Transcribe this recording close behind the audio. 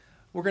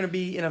We're going to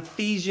be in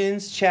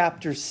Ephesians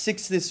chapter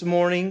 6 this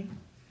morning.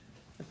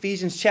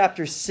 Ephesians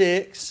chapter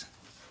 6.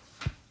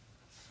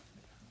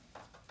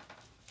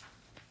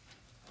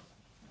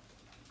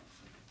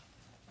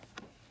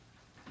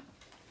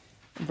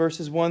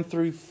 Verses 1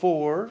 through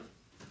 4.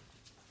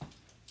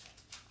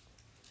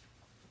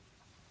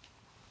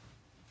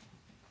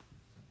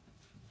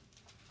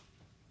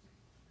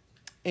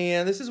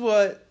 And this is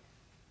what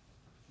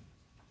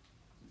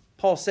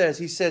Paul says.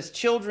 He says,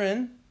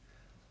 "Children,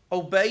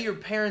 obey your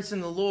parents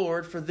in the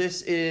Lord, for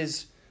this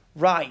is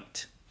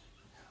right.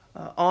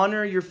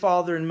 Honor your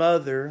father and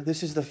mother.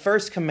 This is the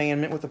first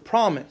commandment with a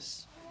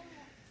promise,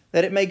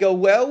 that it may go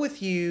well with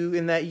you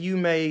and that you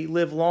may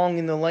live long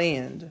in the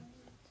land.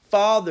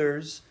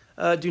 Fathers,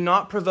 do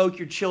not provoke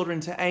your children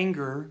to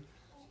anger,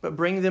 but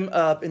bring them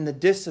up in the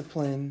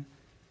discipline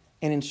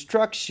and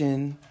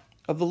instruction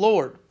of the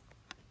Lord."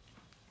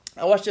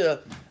 I watched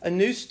a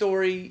news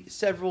story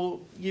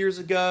several years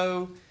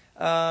ago.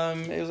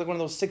 It was like one of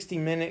those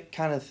 60-minute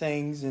kind of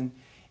things, and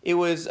it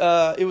was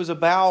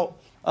about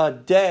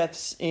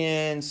deaths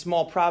in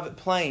small private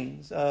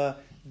planes,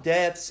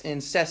 deaths in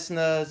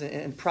Cessnas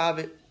and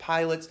private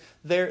pilots.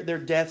 Their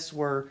deaths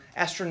were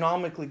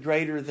astronomically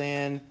greater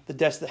than the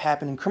deaths that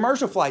happen in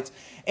commercial flights.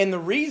 And the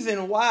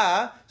reason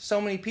why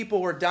so many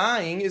people were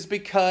dying is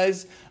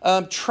because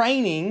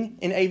training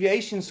in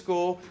aviation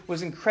school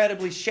was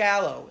incredibly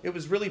shallow. It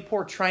was really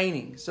poor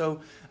training.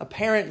 So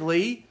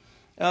apparently,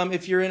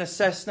 if you're in a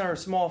Cessna or a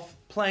small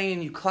plane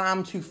and you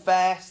climb too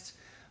fast,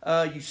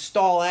 you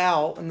stall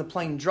out and the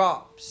plane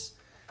drops.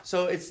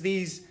 So it's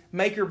these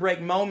make or break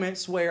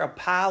moments where a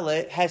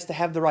pilot has to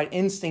have the right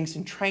instincts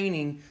and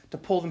training to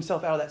pull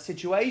themselves out of that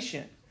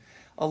situation.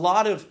 A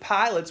lot of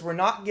pilots were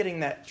not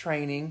getting that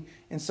training,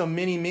 and so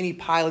many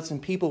pilots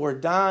and people were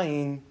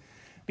dying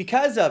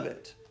because of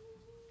it.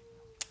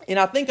 And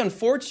I think,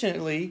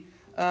 unfortunately,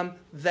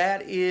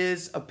 that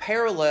is a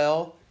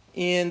parallel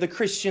in the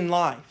Christian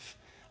life.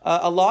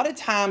 A lot of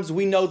times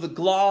we know the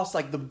gloss,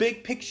 like the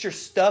big picture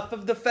stuff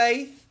of the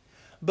faith,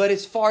 but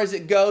as far as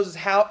it goes, is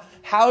how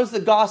does the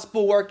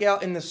gospel work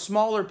out in the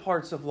smaller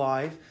parts of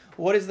life?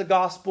 What does the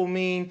gospel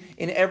mean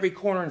in every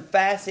corner and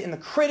facet, in the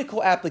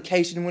critical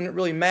application when it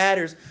really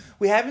matters?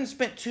 We haven't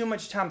spent too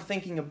much time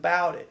thinking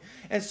about it.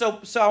 And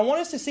so I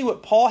want us to see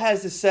what Paul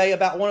has to say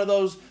about one of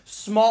those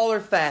smaller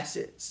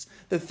facets,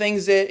 the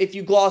things that if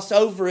you gloss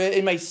over it,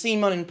 it may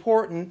seem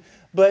unimportant,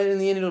 but in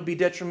the end it'll be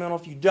detrimental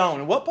if you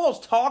don't. And what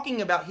Paul's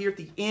talking about here at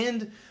the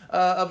end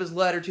of his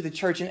letter to the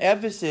church in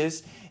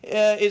Ephesus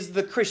is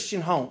the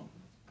Christian home.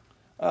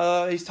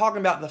 He's talking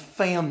about the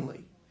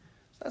family.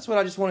 That's what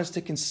I just want us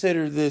to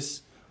consider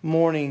this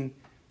morning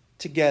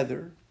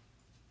together.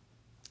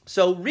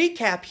 So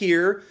recap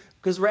here,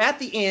 because we're at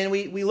the end.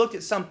 We looked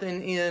at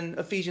something in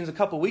Ephesians a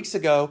couple weeks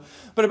ago.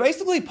 But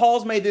basically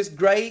Paul's made this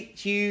great,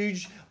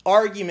 huge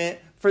argument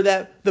for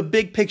the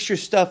big picture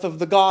stuff of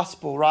the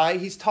gospel, right?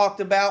 He's talked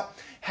about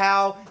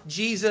how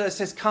Jesus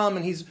has come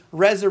and He's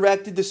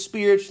resurrected the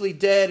spiritually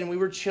dead, and we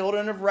were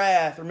children of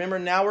wrath. Remember,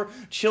 now we're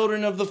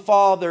children of the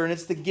Father, and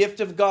it's the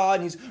gift of God,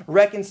 and He's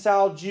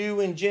reconciled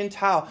Jew and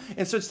Gentile.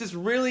 And so it's this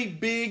really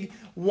big,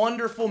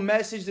 wonderful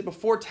message that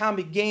before time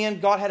began,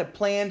 God had a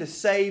plan to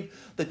save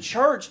the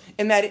church.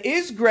 And that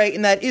is great,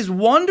 and that is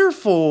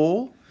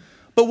wonderful.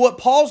 But what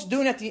Paul's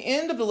doing at the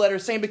end of the letter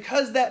is saying,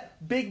 because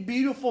that big,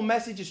 beautiful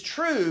message is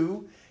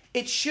true,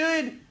 it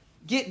should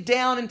get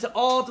down into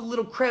all the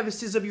little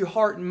crevices of your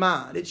heart and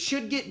mind. It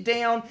should get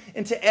down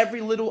into every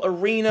little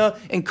arena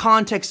and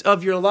context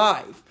of your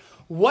life.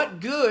 What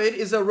good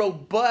is a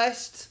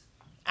robust,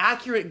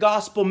 accurate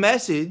gospel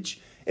message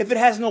if it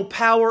has no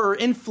power or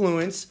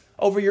influence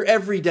over your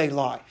everyday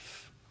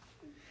life?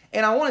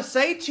 And I want to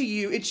say to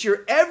you, it's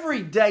your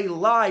everyday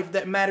life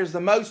that matters the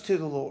most to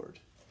the Lord.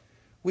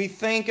 We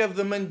think of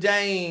the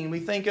mundane. We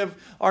think of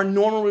our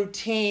normal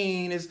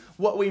routine as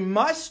what we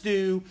must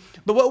do.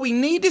 But what we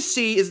need to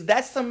see is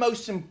that's the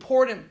most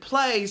important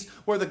place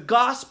where the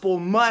gospel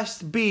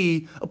must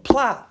be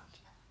applied.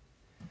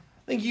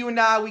 I think you and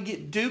I, we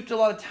get duped a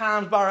lot of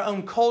times by our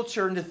own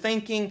culture into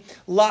thinking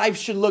life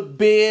should look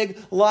big,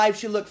 life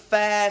should look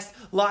fast,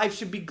 life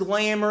should be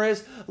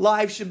glamorous,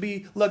 life should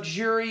be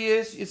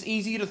luxurious. It's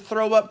easy to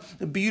throw up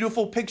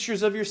beautiful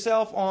pictures of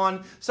yourself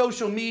on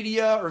social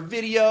media or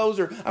videos,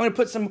 or I'm going to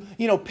put some,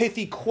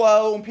 pithy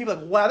quote, and people are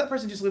like, wow, that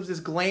person just lives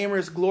this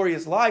glamorous,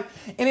 glorious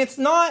life. And it's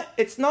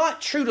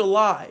not true to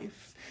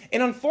life.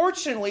 And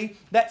unfortunately,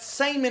 that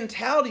same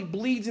mentality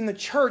bleeds in the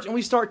church, and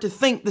we start to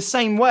think the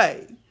same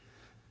way.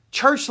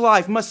 Church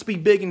life must be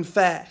big and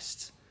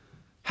fast.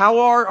 How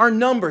are our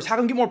numbers? How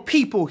can we get more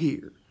people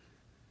here?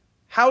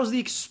 How's the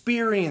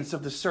experience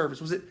of the service?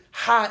 Was it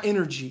high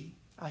energy?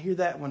 I hear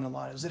that one a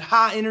lot. Was it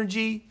high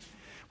energy?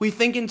 We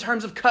think in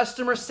terms of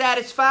customer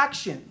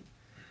satisfaction.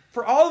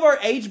 For all of our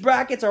age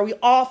brackets, are we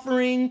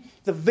offering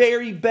the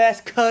very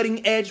best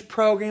cutting edge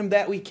program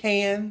that we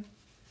can?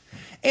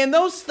 And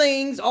those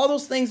things, all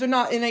those things are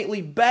not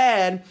innately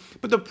bad.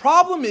 But the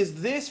problem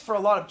is this for a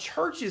lot of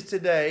churches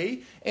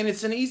today, and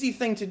it's an easy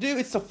thing to do,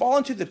 it's to fall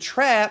into the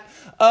trap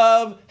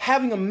of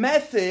having a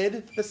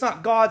method that's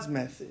not God's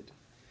method.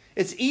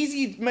 It's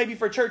easy maybe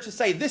for a church to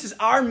say, this is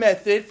our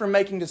method for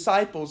making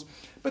disciples.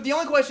 But the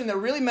only question that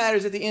really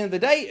matters at the end of the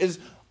day is,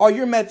 are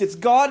your methods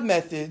God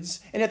methods?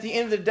 And at the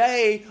end of the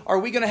day, are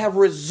we going to have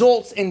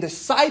results in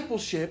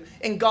discipleship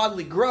and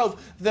godly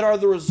growth that are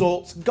the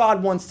results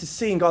God wants to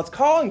see and God's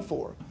calling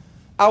for?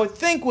 I would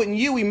think, wouldn't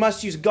you, we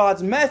must use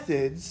God's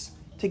methods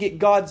to get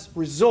God's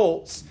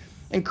results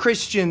in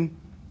Christian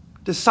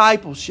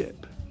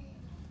discipleship.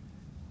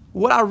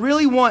 What I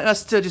really want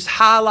us to just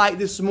highlight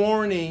this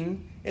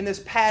morning in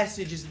this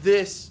passage is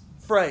this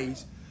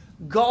phrase: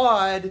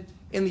 God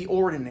in the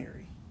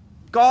ordinary.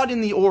 God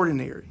in the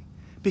ordinary.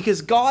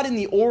 Because God in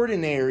the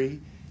ordinary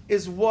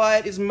is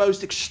what is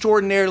most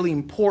extraordinarily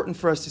important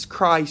for us as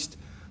Christ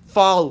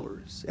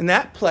followers. And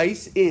that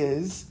place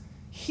is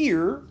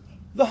here,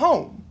 the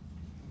home.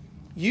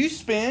 You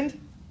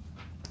spend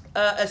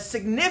a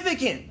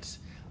significant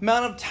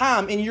amount of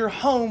time in your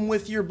home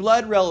with your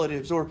blood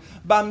relatives or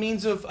by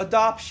means of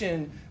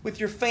adoption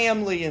with your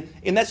family.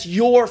 And that's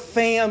your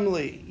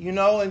family, you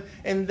know.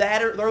 And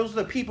those are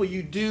the people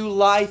you do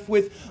life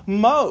with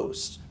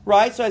most.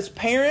 Right? So as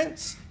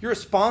parents, you're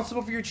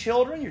responsible for your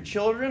children. Your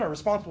children are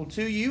responsible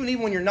to you. And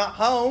even when you're not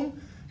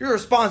home, you're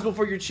responsible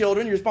for your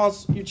children. Your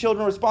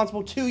children are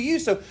responsible to you.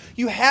 So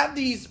you have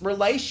these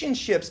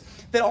relationships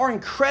that are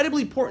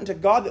incredibly important to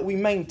God that we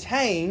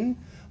maintain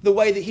the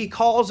way that He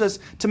calls us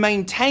to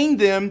maintain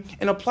them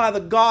and apply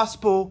the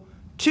gospel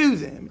to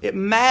them. It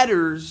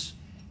matters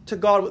to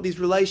God what these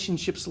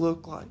relationships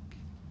look like.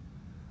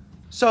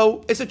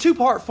 So it's a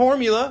two-part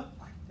formula.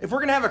 If we're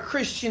going to have a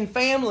Christian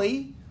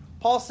family,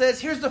 Paul says,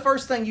 here's the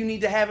first thing you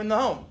need to have in the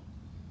home.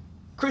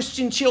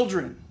 Christian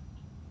children.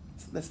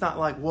 That's not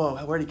like, whoa,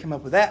 where did he come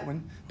up with that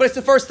one? But it's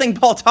the first thing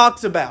Paul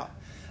talks about.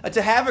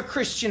 To have a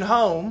Christian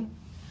home,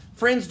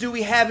 friends, do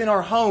we have in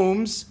our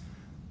homes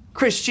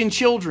Christian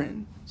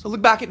children? So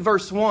look back at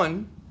verse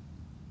 1.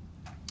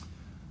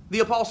 The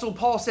Apostle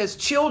Paul says,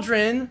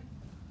 children,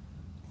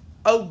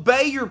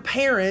 obey your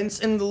parents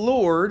in the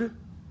Lord,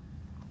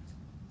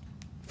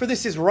 for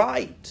this is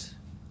right.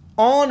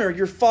 Honor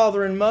your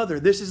father and mother.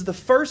 This is the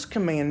first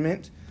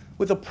commandment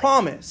with a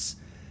promise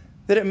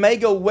that it may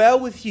go well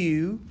with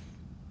you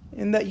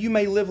and that you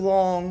may live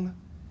long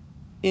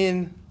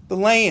in the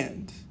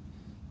land.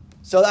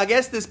 So I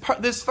guess this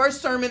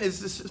first sermon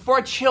is for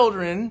our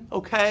children,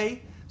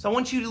 okay? So I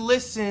want you to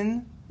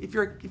listen if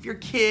you're a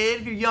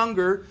kid, if you're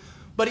younger.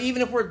 But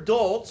even if we're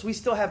adults, we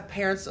still have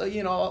parents,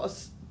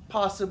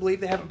 possibly if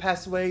they haven't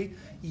passed away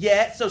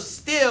yet. So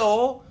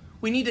still,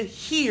 we need to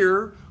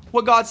hear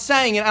what God's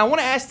saying. And I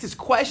want to ask this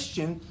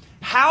question: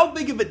 how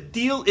big of a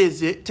deal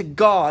is it to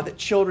God that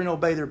children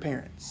obey their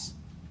parents?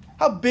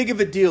 How big of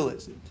a deal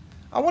is it?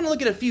 I want to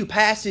look at a few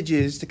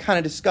passages to kind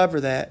of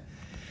discover that.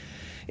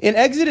 In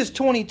Exodus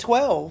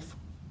 20:12,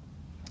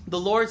 the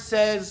Lord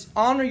says,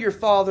 honor your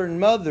father and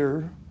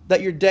mother,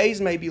 that your days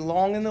may be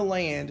long in the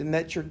land, and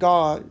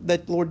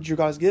that Lord your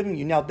God has given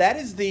you. Now that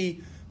is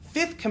the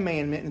fifth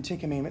commandment in the Ten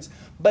Commandments,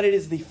 but it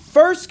is the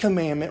first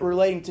commandment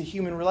relating to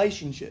human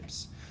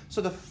relationships.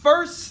 So the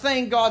first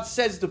thing God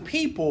says to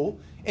people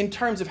in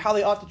terms of how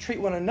they ought to treat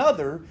one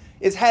another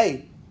is,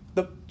 hey,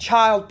 the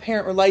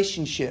child-parent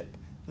relationship,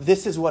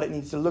 this is what it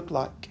needs to look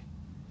like.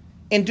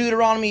 In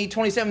Deuteronomy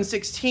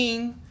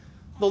 27:16,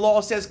 the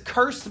law says,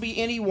 cursed be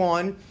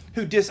anyone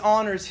who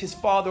dishonors his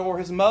father or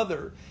his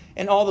mother,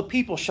 and all the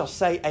people shall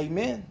say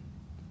amen.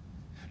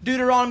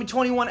 Deuteronomy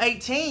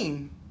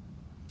 21:18,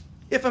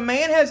 if a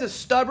man has a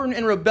stubborn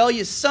and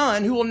rebellious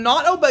son who will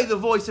not obey the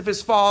voice of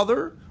his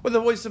father or the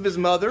voice of his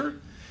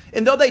mother,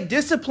 and though they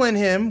discipline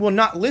him, will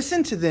not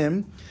listen to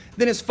them,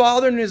 then his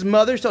father and his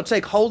mother shall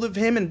take hold of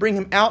him and bring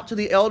him out to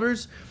the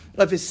elders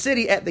of his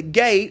city at the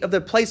gate of the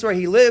place where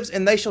he lives,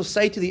 and they shall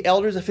say to the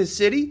elders of his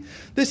city,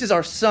 this is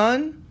our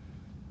son,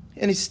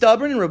 and he's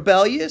stubborn and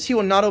rebellious. He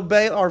will not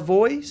obey our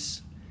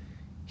voice.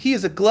 He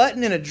is a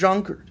glutton and a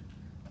drunkard.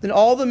 Then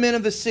all the men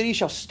of the city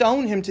shall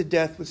stone him to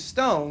death with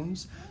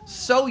stones.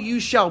 So you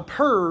shall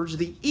purge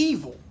the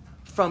evil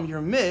from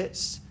your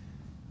midst,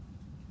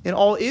 and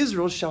all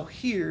Israel shall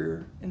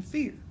hear and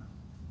fear.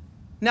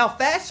 Now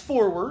fast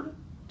forward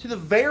to the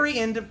very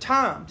end of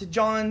time, to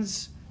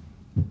John's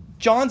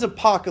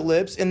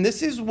apocalypse, and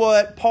this is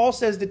what Paul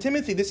says to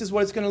Timothy. This is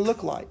what it's going to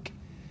look like.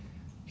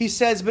 He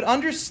says, but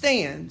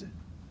understand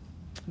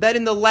that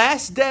in the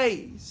last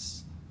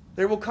days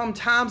there will come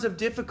times of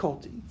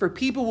difficulty, for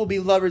people will be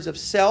lovers of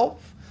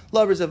self,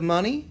 lovers of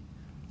money,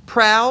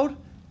 proud,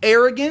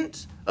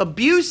 arrogant,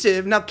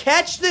 abusive. Now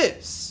catch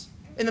this.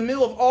 In the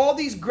middle of all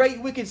these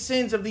great wicked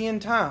sins of the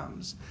end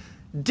times,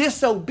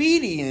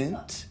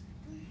 disobedient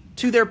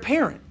to their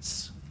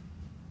parents.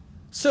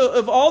 So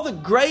of all the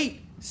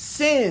great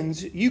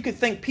sins you could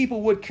think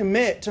people would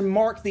commit to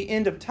mark the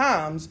end of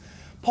times,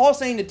 Paul's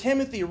saying to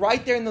Timothy,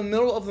 right there in the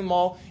middle of them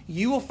all,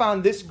 you will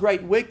find this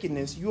great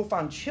wickedness. You will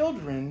find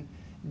children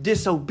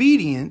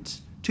disobedient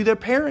to their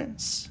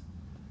parents.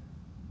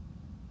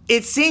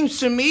 it seems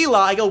to me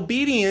like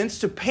obedience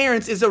to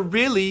parents is a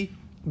really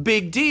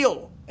big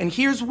deal. And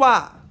here's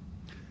why.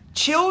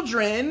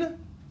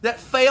 Children that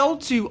fail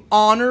to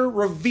honor,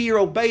 revere,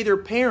 obey their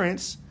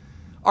parents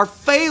are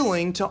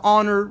failing to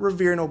honor,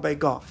 revere, and obey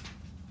God.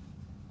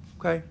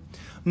 Okay?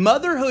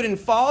 Motherhood and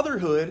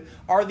fatherhood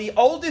are the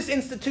oldest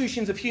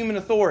institutions of human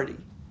authority.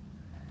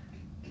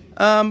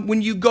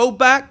 When you go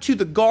back to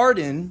the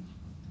garden,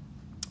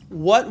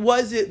 what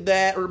was it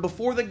that, or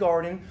before the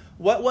garden,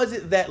 what was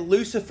it that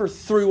Lucifer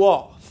threw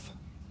off?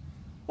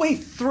 Well, he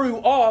threw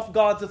off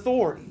God's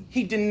authority.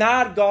 He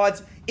denied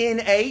God's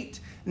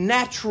innate,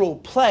 natural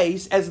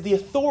place as the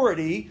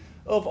authority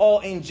of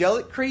all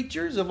angelic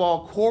creatures, of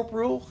all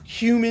corporeal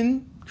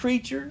human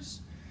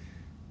creatures.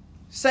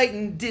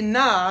 Satan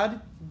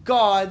denied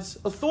God's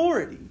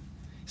authority.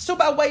 So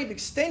by way of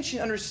extension,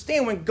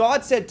 understand when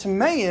God said to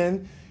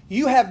man,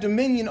 you have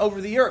dominion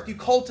over the earth. You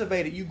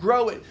cultivate it. You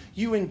grow it.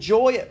 You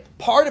enjoy it.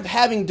 Part of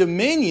having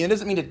dominion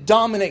doesn't mean to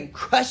dominate and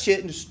crush it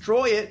and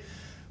destroy it.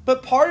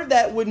 But part of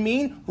that would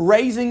mean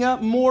raising up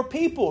more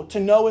people to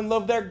know and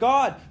love their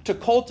God, to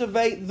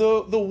cultivate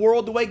the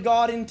world the way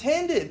God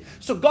intended.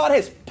 So God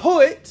has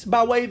put,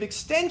 by way of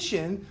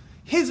extension,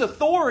 His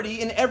authority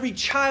in every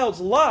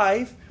child's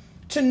life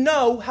to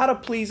know how to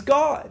please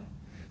God.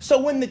 So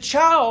when the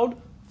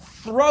child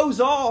throws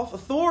off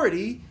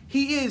authority,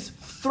 he is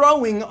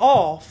throwing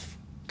off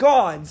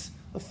God's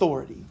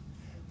authority.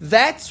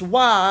 That's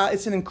why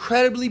it's an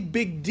incredibly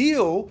big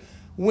deal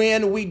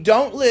when we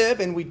don't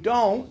live in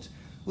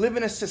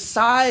a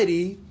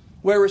society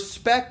where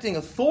respecting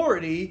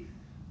authority,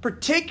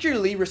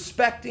 particularly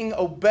respecting,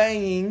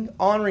 obeying,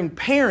 honoring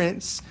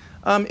parents,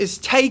 is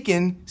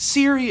taken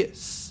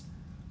serious.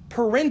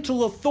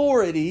 Parental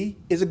authority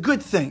is a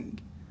good thing.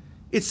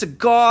 It's a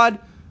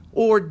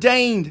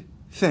God-ordained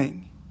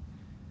thing.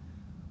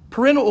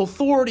 Parental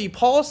authority,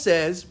 Paul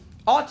says,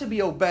 ought to be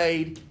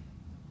obeyed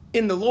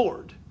in the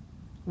Lord.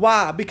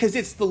 Why? Because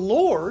it's the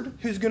Lord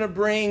who's going to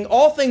bring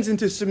all things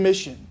into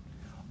submission.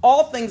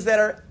 All things that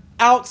are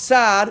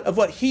outside of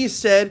what He has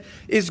said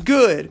is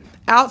good.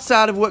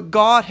 Outside of what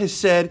God has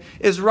said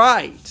is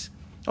right.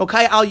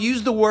 Okay, I'll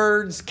use the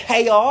words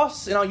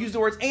chaos and I'll use the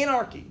words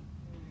anarchy.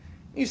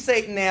 You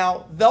say,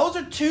 now, those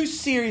are too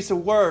serious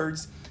of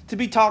words to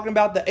be talking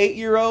about the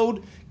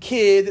 8-year-old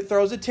kid that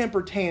throws a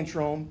temper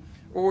tantrum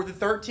or the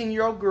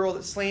 13-year-old girl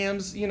that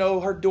slams,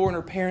 her door in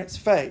her parents'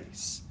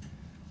 face.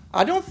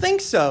 I don't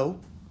think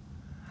so.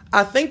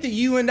 I think that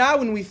you and I,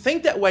 when we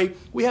think that way,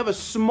 we have a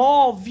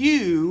small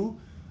view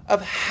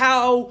of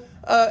how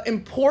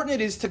important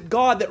it is to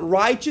God that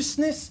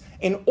righteousness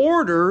and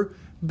order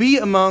be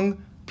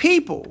among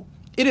people.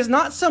 It is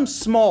not some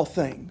small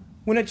thing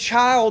when a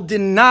child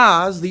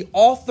denies the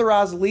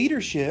authorized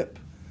leadership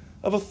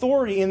of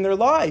authority in their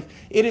life.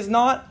 It is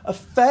not a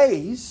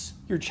phase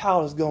your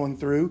child is going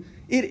through.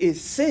 It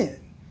is sin.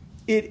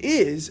 It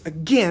is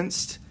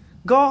against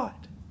God.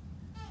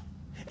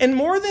 And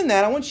more than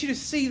that, I want you to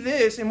see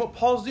this and what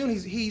Paul's doing.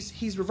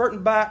 He's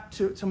reverting back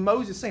to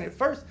Moses saying at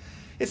first,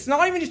 it's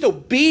not even just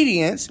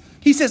obedience.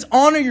 He says,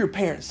 honor your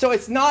parents. So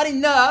it's not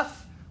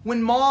enough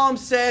when mom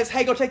says,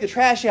 hey, go take the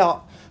trash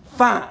out.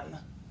 Fine,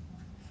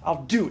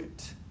 I'll do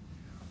it.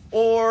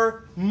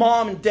 Or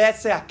mom and dad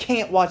say, I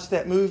can't watch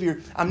that movie,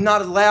 or I'm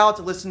not allowed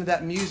to listen to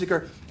that music,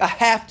 or I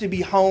have to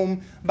be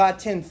home by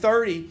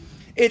 10:30.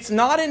 It's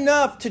not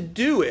enough to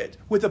do it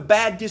with a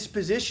bad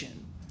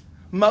disposition.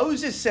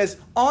 Moses says,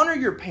 honor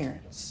your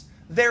parents.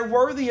 They're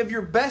worthy of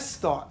your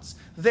best thoughts.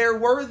 They're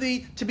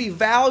worthy to be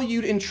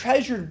valued and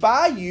treasured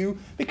by you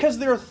because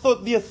they're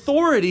the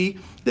authority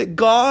that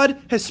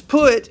God has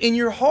put in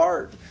your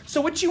heart. So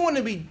what you want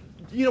to be,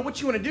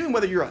 what you want to do,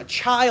 whether you're a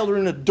child or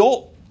an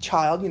adult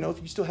child,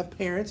 if you still have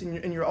parents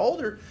and you're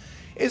older,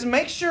 is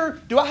make sure,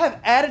 do I have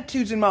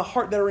attitudes in my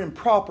heart that are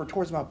improper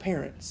towards my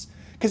parents?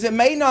 Because it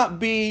may not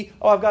be,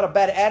 I've got a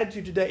bad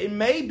attitude today. It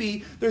may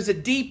be there's a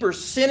deeper,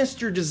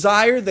 sinister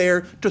desire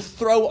there to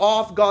throw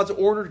off God's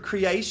ordered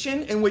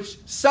creation, in which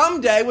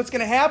someday what's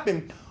going to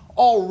happen?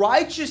 All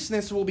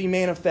righteousness will be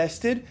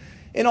manifested,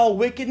 and all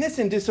wickedness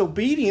and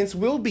disobedience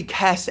will be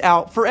cast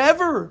out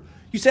forever.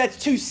 You say it's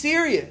too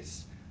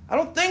serious. I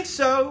don't think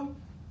so.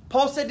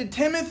 Paul said to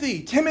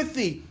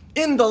Timothy,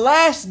 in the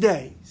last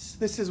days,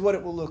 this is what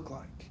it will look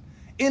like.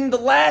 In the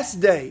last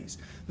days,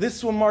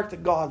 this will mark the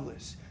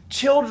godless.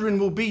 Children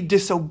will be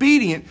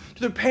disobedient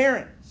to their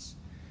parents.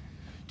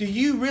 Do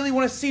you really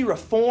want to see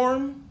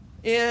reform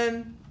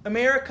in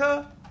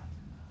America?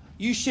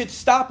 You should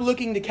stop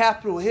looking to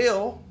Capitol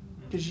Hill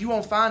because you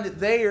won't find it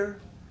there.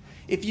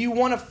 If you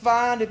want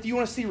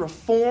to see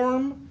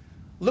reform,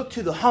 look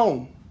to the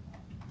home.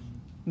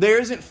 There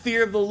isn't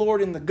fear of the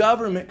Lord in the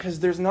government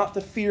because there's not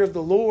the fear of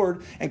the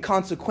Lord and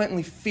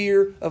consequently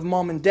fear of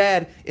mom and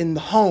dad in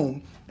the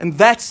home. And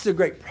that's the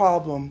great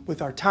problem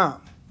with our time.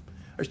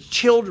 Our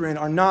children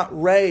are not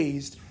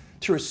raised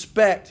to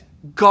respect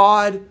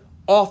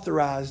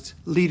God-authorized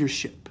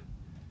leadership.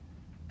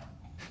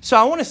 So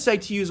I want to say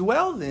to you as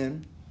well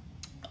then,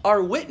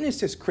 our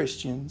witness as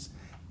Christians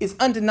is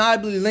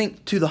undeniably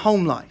linked to the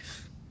home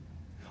life.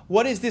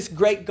 What is this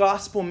great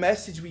gospel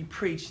message we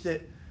preach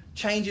that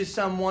changes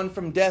someone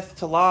from death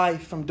to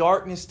life, from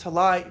darkness to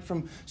light,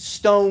 from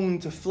stone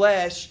to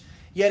flesh,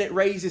 yet it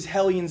raises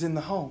hellions in the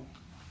home?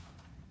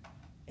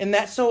 And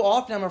that so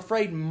often, I'm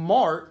afraid,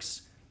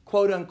 marks,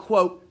 quote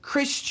unquote,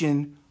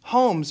 Christian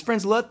homes.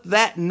 Friends, let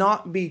that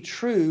not be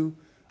true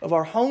of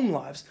our home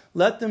lives.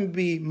 Let them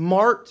be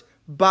marked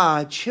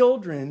by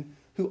children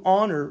who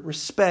honor,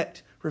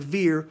 respect,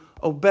 revere,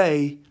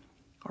 obey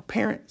our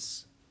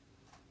parents.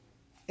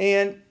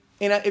 And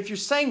if you're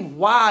saying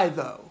why,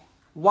 though,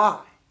 why?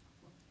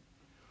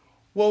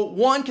 Well,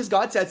 one, because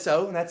God said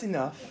so, and that's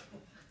enough.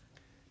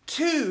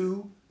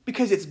 Two,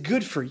 because it's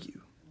good for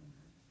you.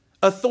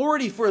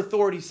 Authority for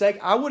authority's sake,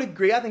 I would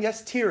agree. I think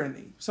that's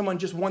tyranny. Someone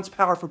just wants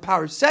power for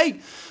power's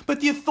sake. But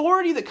the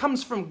authority that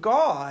comes from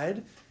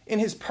God in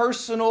His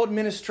personal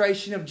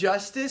administration of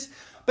justice,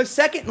 but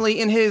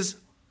secondly, in His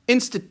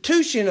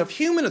institution of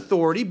human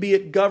authority, be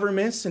it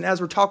governments, and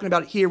as we're talking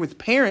about here with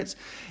parents,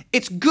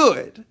 it's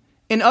good.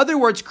 In other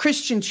words,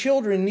 Christian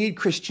children need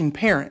Christian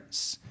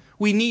parents.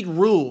 We need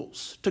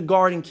rules to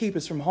guard and keep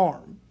us from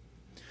harm.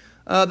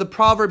 The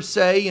Proverbs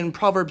say in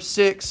Proverbs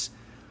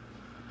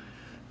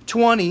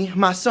 6:20,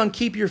 "My son,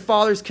 keep your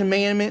father's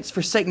commandments,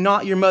 forsake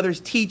not your mother's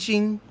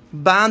teaching,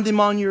 bind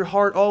them on your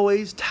heart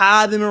always,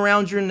 tie them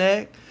around your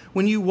neck.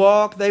 When you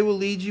walk, they will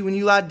lead you. When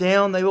you lie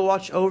down, they will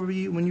watch over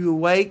you. When you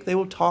awake, they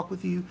will talk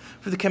with you.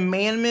 For the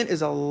commandment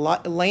is a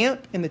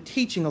lamp and the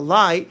teaching a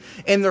light,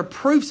 and their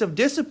proofs of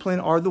discipline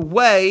are the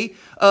way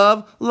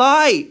of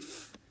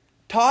life."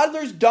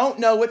 Toddlers don't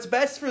know what's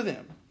best for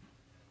them.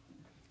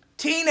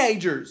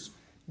 Teenagers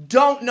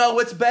don't know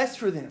what's best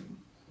for them.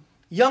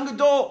 Young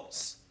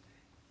adults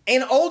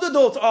and old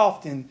adults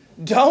often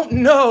don't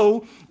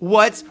know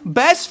what's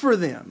best for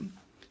them.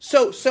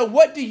 So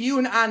what do you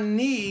and I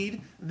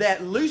need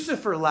that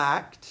Lucifer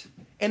lacked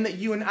and that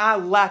you and I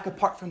lack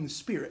apart from the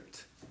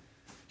Spirit?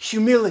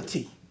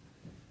 Humility.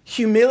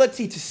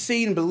 Humility to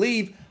see and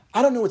believe,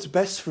 I don't know what's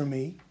best for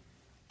me,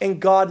 and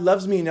God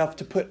loves me enough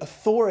to put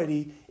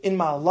authority in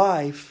my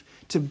life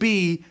to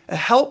be a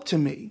help to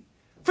me.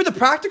 For the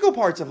practical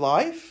parts of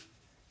life,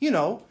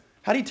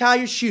 how do you tie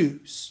your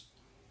shoes?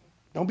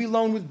 Don't be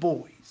alone with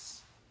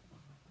boys.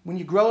 When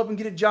you grow up and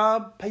get a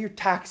job, pay your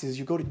taxes.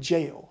 You go to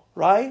jail,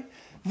 right?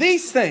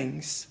 These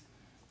things.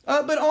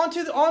 But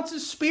onto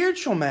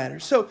spiritual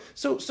matters.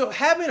 So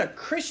having a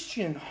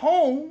Christian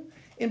home,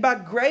 and by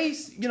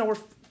grace, we're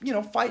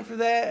fighting for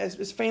that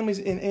as families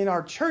in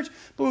our church.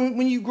 But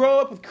when you grow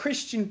up with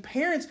Christian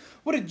parents,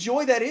 what a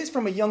joy that is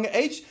from a young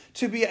age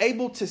to be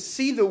able to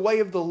see the way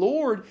of the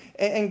Lord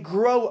and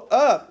grow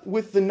up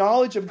with the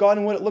knowledge of God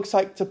and what it looks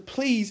like to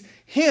please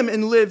Him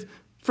and live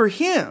for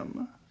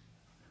Him.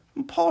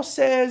 And Paul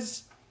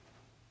says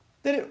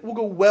that it will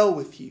go well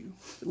with you.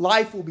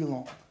 Life will be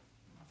long.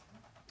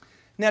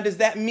 Now, does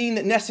that mean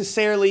that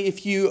necessarily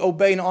if you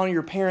obey and honor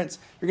your parents,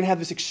 you're going to have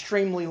this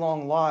extremely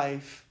long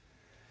life?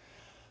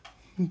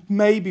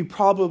 Maybe,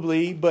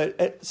 probably,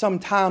 but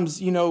sometimes,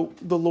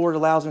 the Lord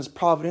allows in His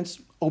providence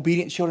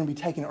obedient children to be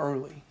taken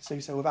early. So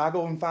you say, if I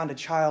go and find a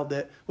child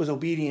that was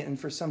obedient and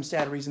for some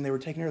sad reason they were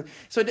taken early.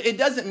 So it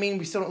doesn't mean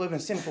we still don't live in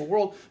a sinful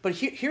world, but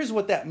here's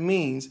what that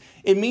means.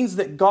 It means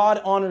that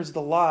God honors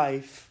the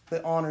life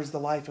that honors the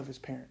life of His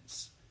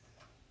parents.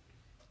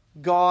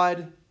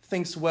 God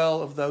thinks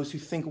well of those who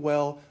think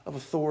well of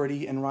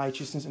authority and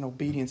righteousness and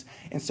obedience.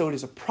 And so it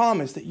is a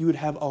promise that you would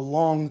have a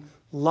long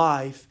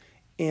life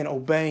in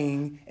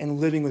obeying and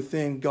living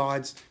within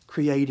God's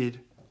created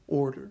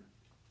order.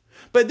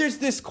 But there's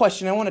this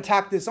question, I want to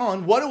tack this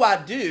on. What do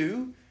I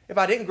do if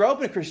I didn't grow up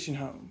in a Christian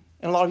home?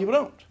 And a lot of people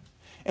don't.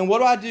 And what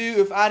do I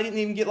do if I didn't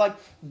even get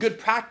good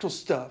practical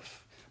stuff?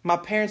 My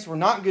parents were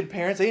not good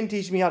parents. They didn't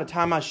teach me how to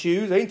tie my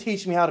shoes. They didn't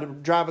teach me how to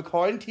drive a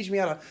car. They didn't teach me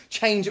how to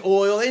change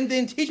oil. They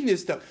didn't teach me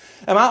this stuff.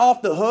 Am I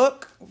off the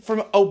hook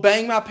from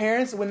obeying my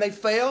parents when they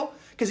fail?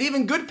 Because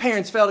even good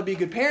parents fail to be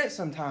good parents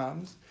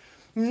sometimes.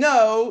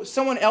 No,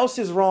 someone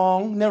else's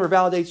wrong never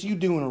validates you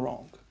doing a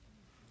wrong.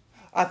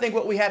 I think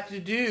what we have to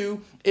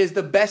do is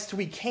the best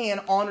we can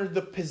honor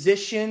the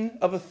position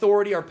of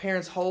authority our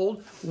parents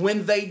hold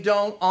when they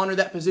don't honor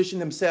that position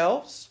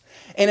themselves.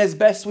 And as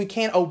best we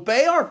can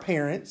obey our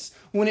parents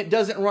when it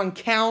doesn't run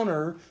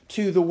counter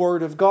to the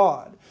Word of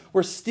God.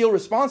 We're still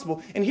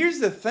responsible. And here's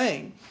the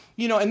thing,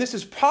 and this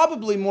is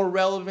probably more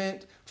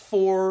relevant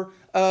for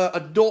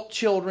adult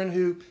children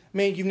who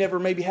you've never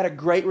maybe had a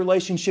great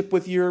relationship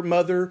with your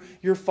mother,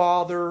 your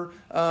father.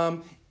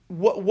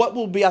 What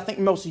will be, I think,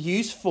 most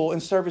useful in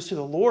service to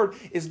the Lord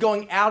is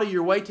going out of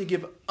your way to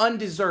give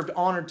undeserved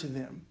honor to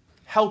them,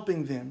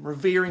 helping them,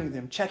 revering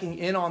them, checking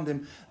in on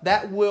them.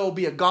 That will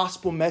be a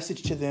gospel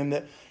message to them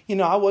that,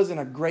 I wasn't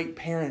a great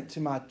parent to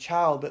my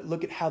child, but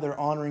look at how they're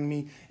honoring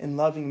me and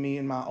loving me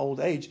in my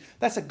old age.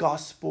 That's a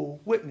gospel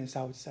witness,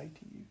 I would say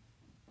to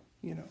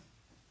you.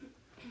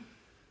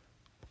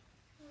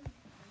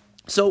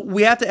 So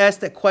we have to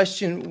ask that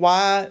question,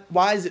 why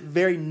is it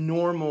very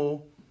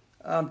normal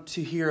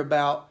to hear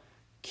about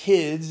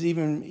kids,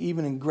 even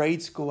in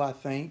grade school, I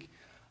think,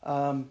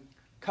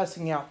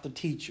 cussing out the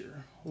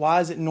teacher? Why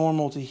is it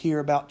normal to hear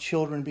about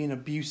children being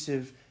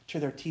abusive to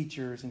their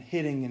teachers and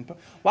hitting? And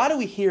why do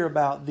we hear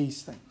about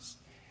these things?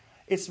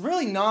 It's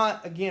really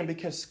not, again,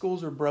 because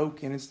schools are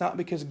broken. It's not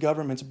because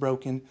government's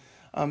broken.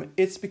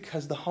 It's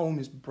because the home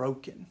is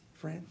broken,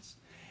 friends.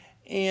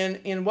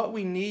 And what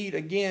we need,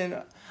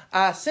 again,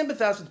 I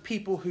sympathize with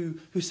people who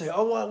say,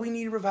 oh, well, we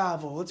need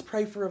revival. Let's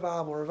pray for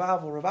revival,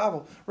 revival,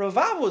 revival.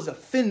 Revival is a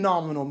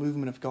phenomenal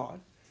movement of God.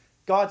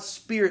 God's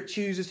Spirit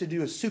chooses to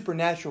do a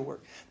supernatural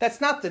work. That's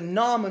not the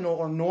nominal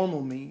or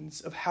normal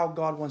means of how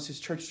God wants His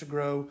church to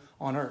grow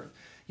on earth.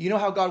 You know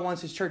how God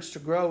wants His church to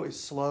grow is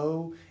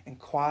slow and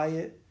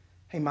quiet.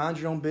 Hey, mind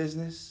your own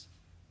business.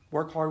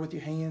 Work hard with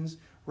your hands.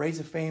 Raise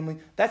a family.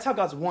 That's how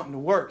God's wanting to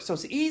work. So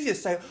it's easy to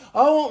say,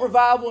 oh, I want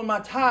revival in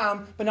my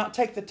time, but not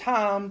take the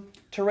time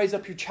to raise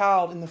up your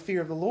child in the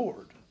fear of the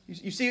Lord.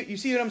 You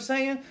see what I'm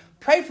saying?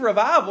 Pray for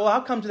revival.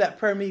 I'll come to that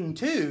prayer meeting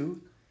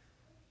too.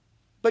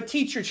 But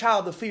teach your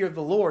child the fear of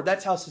the Lord.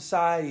 That's how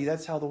society,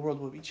 that's how the world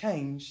will be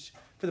changed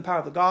for the power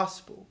of the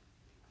gospel.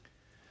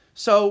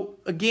 So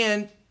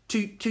again,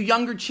 to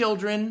younger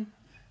children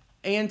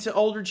and to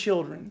older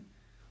children,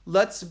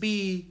 let's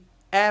be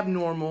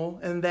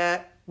abnormal in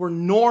that we're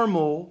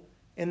normal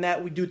in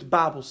that we do what the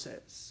Bible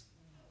says.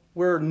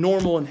 We're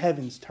normal in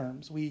heaven's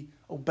terms. We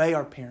obey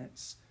our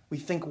parents. We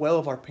think well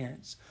of our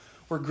parents.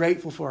 We're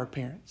grateful for our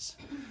parents.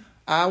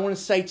 I want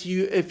to say to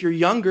you, if you're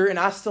younger, and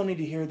I still need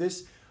to hear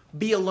this,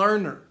 be a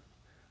learner.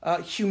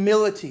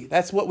 Humility.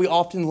 That's what we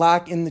often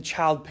lack in the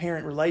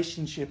child-parent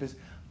relationship is,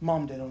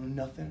 Mom, Dad don't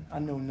know nothing. I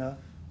know enough.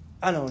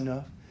 I know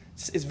enough.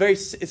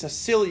 It's a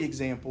silly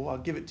example. I'll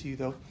give it to you,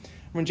 though.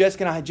 When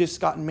Jessica and I had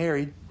just gotten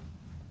married,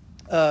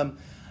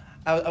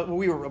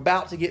 we were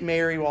about to get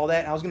married, all that,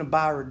 and I was going to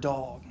buy her a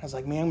dog. I was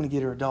like, man, I'm going to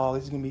get her a dog.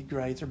 This is going to be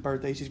great. It's her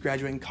birthday. She's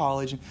graduating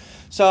college.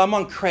 So I'm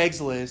on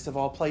Craigslist, of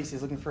all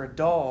places, looking for a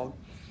dog.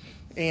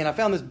 And I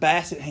found this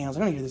Basset Hound. I was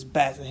going to get this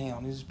Basset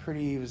Hound. It was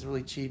pretty. It was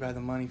really cheap. I had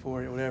the money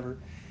for it, whatever.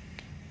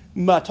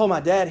 But I told my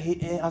dad,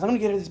 I was going to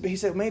get it. He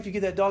said, man, if you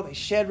get that dog, they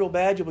shed real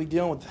bad. You'll be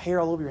dealing with hair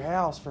all over your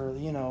house for,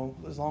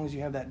 as long as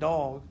you have that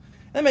dog.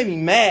 That made me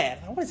mad.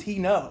 What does he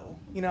know?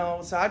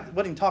 So I wasn't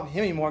even talking to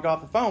him anymore. I got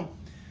off the phone.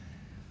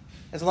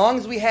 As long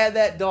as we had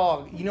that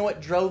dog, you know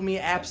what drove me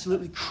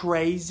absolutely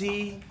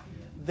crazy?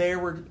 There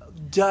were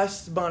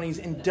dust bunnies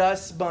and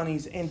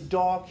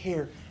dog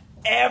hair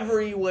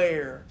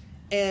everywhere.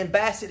 And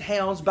Basset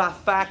Hounds, by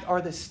fact,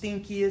 are the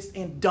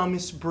stinkiest and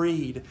dumbest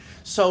breed.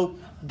 So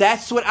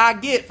that's what I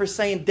get for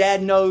saying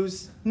Dad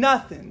knows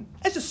nothing.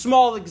 That's a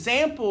small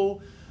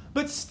example,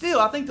 but still,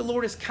 I think the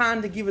Lord is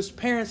kind to give us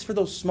parents for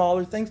those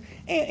smaller things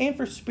and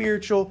for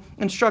spiritual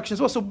instruction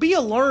as well. So be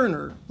a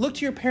learner. Look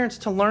to your parents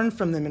to learn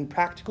from them in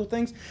practical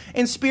things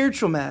and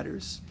spiritual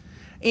matters.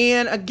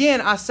 And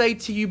again, I say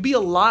to you, be a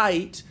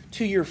light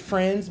to your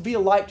friends. Be a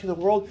light to the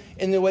world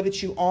in the way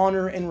that you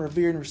honor and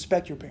revere and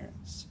respect your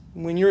parents.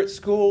 When you're at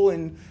school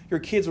and your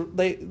kids,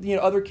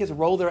 other kids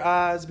roll their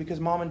eyes because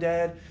mom and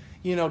dad,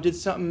 did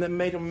something that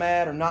made them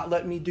mad or not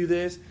let me do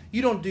this.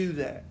 You don't do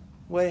that.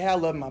 Well, hey, I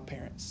love my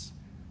parents.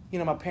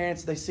 My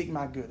parents, they seek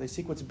my good. They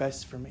seek what's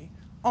best for me.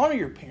 Honor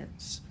your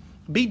parents.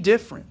 Be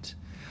different.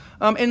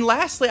 And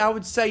lastly, I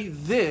would say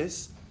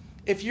this.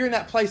 If you're in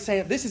that place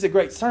saying, this is a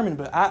great sermon,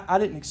 but I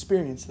didn't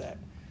experience that.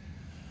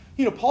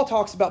 Paul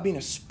talks about being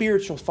a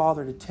spiritual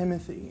father to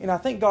Timothy. And I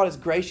think God is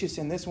gracious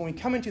in this. When we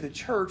come into the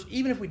church,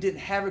 even if we didn't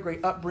have a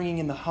great upbringing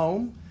in the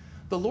home,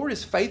 the Lord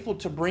is faithful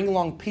to bring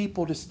along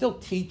people to still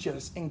teach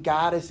us and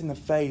guide us in the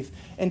faith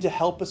and to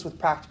help us with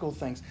practical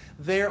things.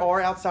 There are,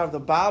 outside of the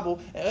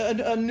Bible,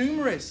 a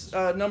numerous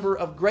number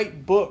of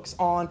great books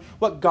on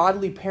what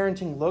godly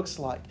parenting looks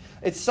like.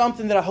 It's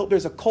something that I hope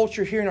there's a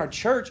culture here in our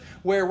church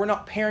where we're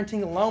not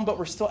parenting alone, but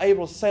we're still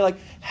able to say,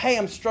 hey,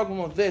 I'm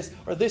struggling with this,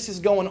 or this is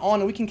going on,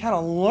 and we can kind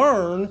of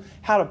learn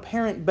how to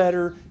parent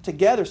better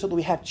together so that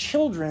we have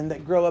children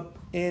that grow up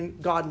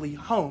in godly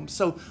homes.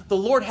 So the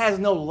Lord has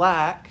no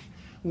lack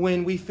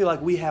when we feel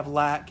like we have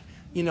lack,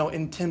 in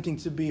attempting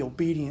to be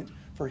obedient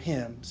for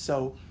Him.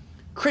 So,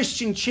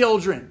 Christian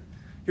children,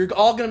 you're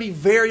all going to be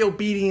very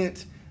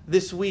obedient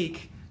this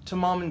week to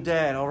mom and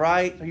dad, all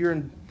right? Or you're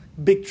in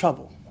big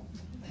trouble.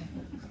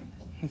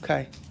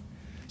 Okay.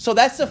 So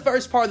that's the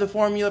first part of the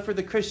formula for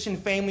the Christian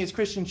family as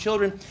Christian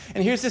children.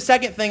 And here's the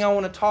second thing I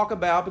want to talk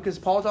about, because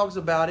Paul talks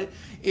about it,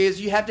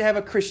 is you have to have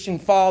a Christian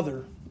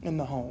father in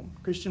the home.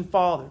 Christian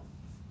father.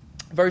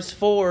 Verse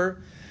 4,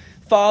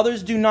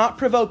 fathers, do not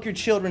provoke your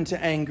children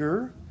to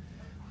anger,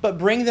 but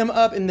bring them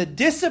up in the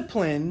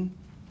discipline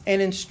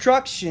and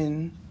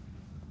instruction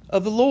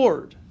of the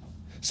Lord.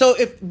 So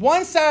if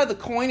one side of the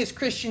coin is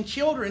Christian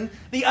children,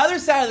 the other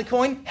side of the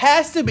coin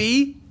has to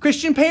be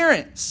Christian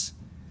parents.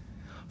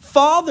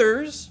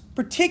 Fathers,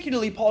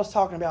 particularly Paul's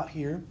talking about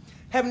here,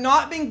 have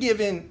not been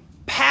given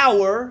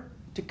power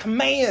to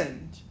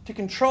command, to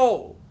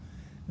control.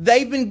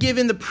 They've been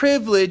given the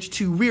privilege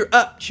to rear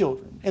up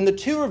children. And the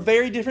two are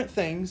very different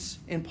things,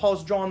 and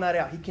Paul's drawn that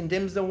out. He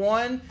condemns the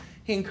one,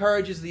 he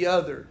encourages the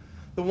other.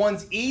 The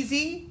one's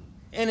easy,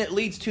 and it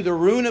leads to the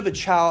ruin of a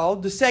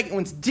child. The second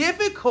one's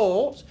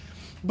difficult,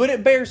 but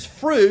it bears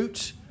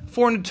fruit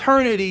for an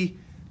eternity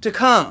to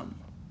come.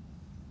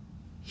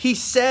 He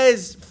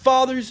says,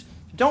 fathers,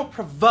 don't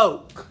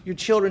provoke your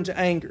children to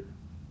anger.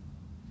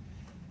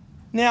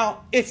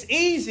 Now, it's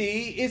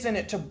easy, isn't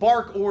it, to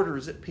bark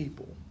orders at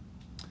people.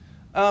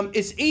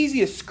 It's easy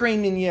to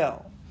scream and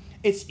yell.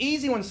 It's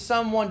easy when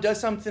someone does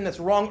something that's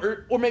wrong,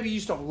 or maybe you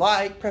just don't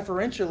like,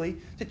 preferentially,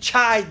 to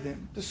chide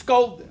them, to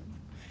scold them.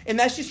 And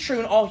that's just true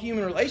in all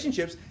human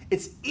relationships.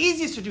 It's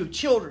easiest to do with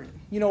children.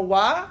 You know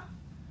why?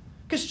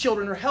 Because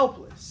children are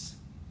helpless.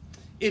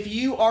 If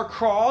you are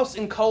cross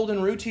and cold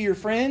and rude to your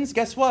friends,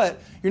 guess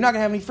what? You're not going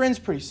to have any friends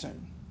pretty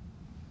soon.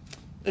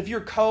 If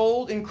you're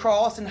cold and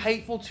cross and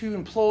hateful to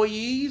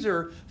employees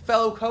or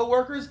fellow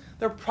coworkers,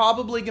 they're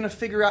probably going to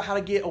figure out how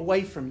to get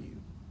away from you.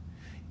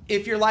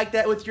 If you're like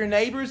that with your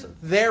neighbors,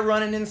 they're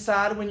running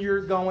inside when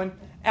you're going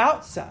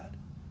outside.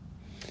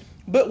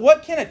 But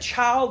what can a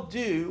child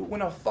do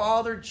when a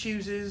father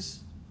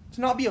chooses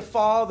to not be a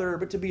father,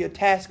 but to be a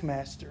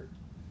taskmaster,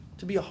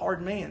 to be a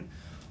hard man?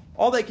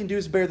 All they can do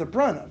is bear the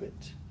brunt of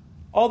it.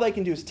 All they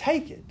can do is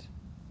take it.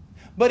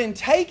 But in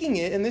taking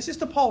it, and this is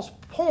to Paul's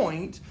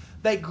point,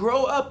 they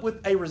grow up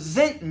with a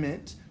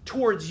resentment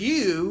towards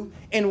you,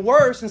 and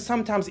worse, and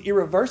sometimes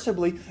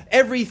irreversibly,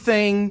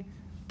 everything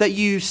that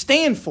you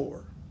stand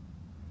for.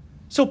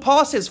 So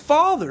Paul says,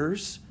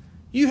 fathers,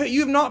 you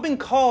have not been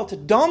called to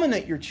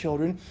dominate your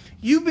children.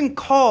 You've been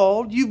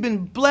called, you've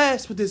been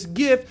blessed with this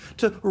gift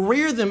to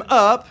rear them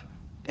up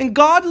in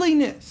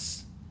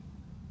godliness.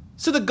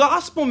 So the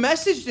gospel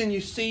message, then,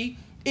 you see,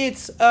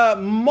 it's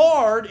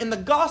marred, and the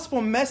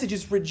gospel message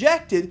is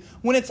rejected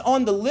when it's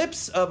on the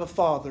lips of a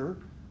father,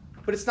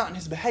 but it's not in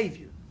his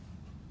behavior.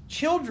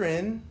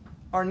 Children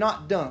are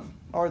not dumb,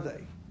 are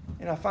they?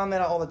 And I find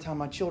that out all the time.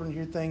 My children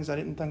hear things I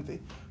didn't think they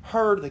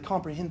heard. They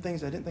comprehend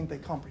things I didn't think they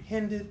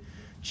comprehended.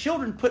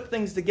 Children put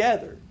things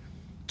together.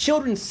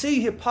 Children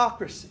see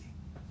hypocrisy.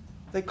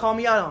 They call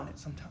me out on it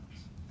sometimes.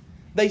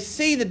 They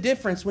see the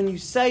difference when you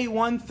say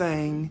one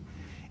thing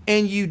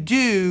and you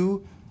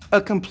do a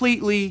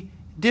completely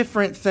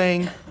different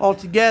thing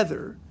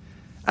altogether.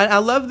 And I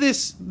love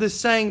this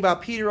saying by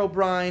Peter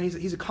O'Brien.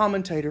 He's a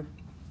commentator.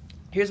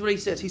 Here's what he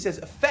says. He says,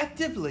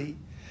 effectively,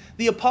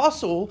 the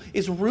apostle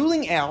is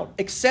ruling out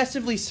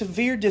excessively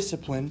severe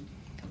discipline,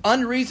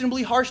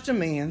 unreasonably harsh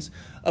demands,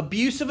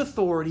 abuse of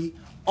authority,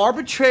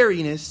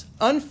 arbitrariness,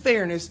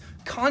 unfairness,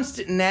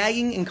 constant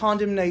nagging and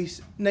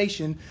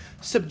condemnation,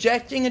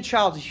 subjecting a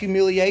child to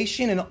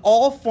humiliation, and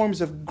all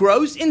forms of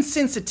gross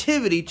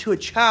insensitivity to a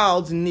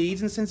child's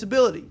needs and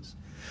sensibilities.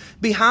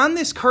 Behind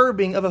this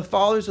curbing of a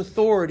father's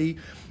authority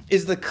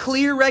is the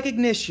clear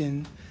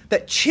recognition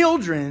that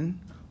children,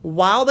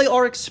 while they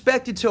are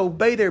expected to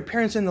obey their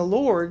parents in the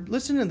Lord,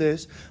 listen to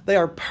this, they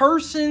are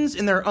persons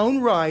in their own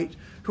right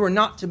who are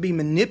not to be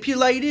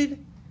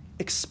manipulated,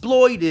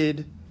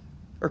 exploited,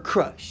 or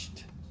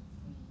crushed.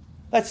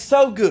 That's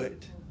so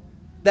good.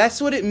 That's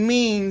what it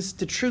means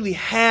to truly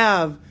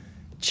have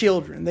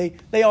children.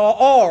 They all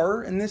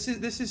are, and this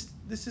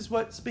is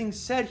what's being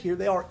said here.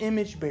 They are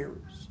image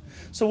bearers.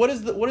 So what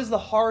is the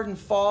hardened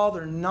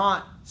father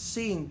not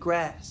see and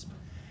grasp?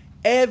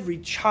 Every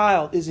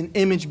child is an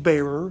image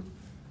bearer.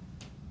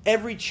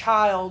 Every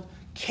child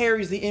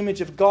carries the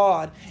image of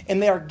God,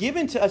 and they are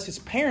given to us as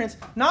parents,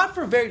 not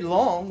for very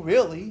long,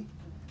 really.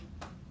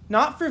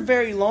 Not for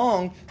very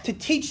long, to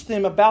teach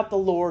them about the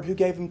Lord who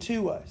gave them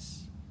to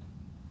us.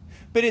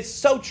 But it's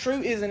so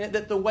true, isn't it,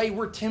 that the way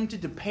we're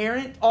tempted to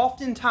parent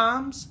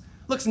oftentimes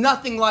looks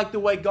nothing like the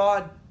way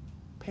God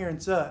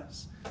parents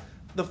us.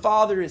 The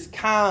Father is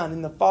kind,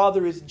 and the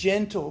Father is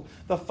gentle.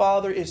 The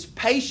Father is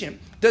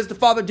patient. Does the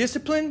Father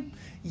discipline?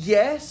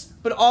 Yes,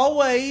 but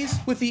always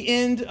with the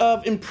end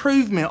of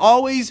improvement,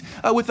 always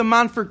with a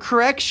mind for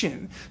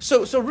correction.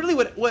 So really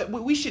what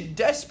we should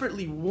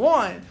desperately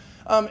want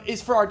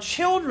is for our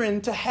children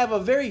to have a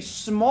very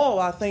small,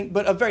 I think,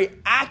 but a very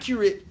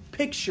accurate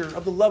picture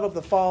of the love of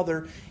the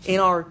Father in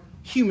our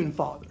human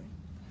Father.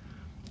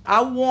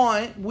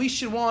 We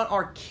should want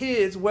our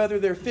kids, whether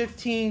they're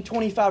 15,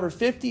 25, or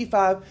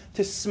 55,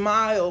 to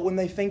smile when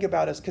they think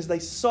about us because they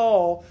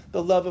saw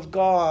the love of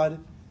God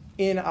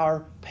in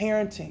our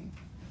parenting.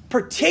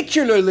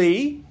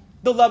 Particularly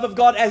the love of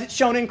God as it's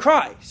shown in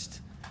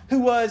Christ, who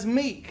was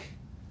meek,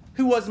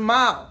 who was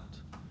mild,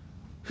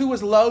 who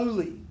was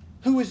lowly,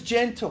 who was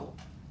gentle.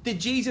 Did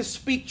Jesus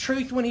speak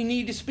truth when he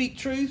needed to speak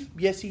truth?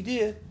 Yes, he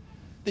did.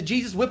 Did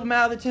Jesus whip him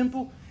out of the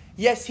temple?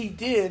 Yes, he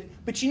did.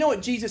 But you know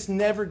what Jesus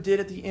never did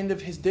at the end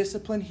of his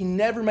discipline? He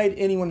never made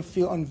anyone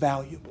feel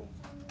unvaluable.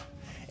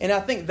 And I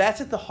think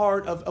that's at the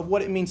heart of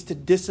what it means to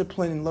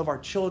discipline and love our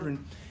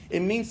children. It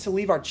means to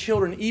leave our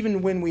children,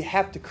 even when we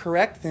have to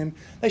correct them,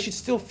 they should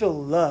still feel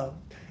loved.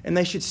 And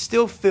they should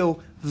still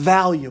feel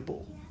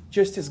valuable,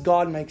 just as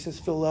God makes us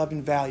feel loved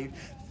and valued.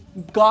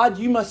 God,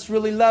 you must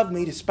really love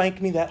me to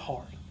spank me that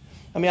hard.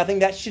 I mean, I think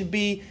that should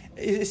be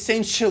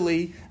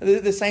essentially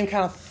the same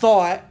kind of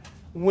thought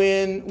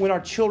when our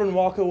children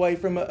walk away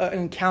from an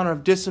encounter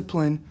of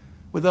discipline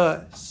with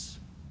us.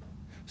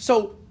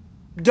 So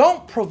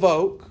don't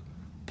provoke.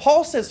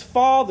 Paul says,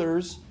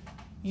 fathers,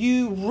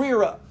 you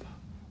rear up.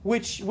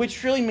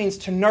 which really means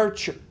to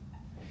nurture.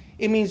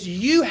 It means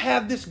you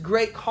have this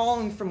great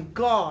calling from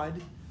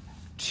God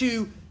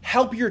to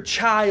help your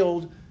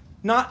child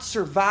not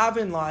survive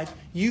in life.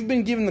 You've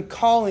been given the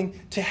calling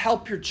to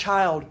help your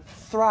child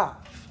thrive.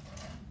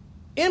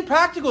 In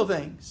practical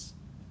things.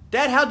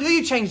 Dad, how do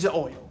you change the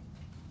oil?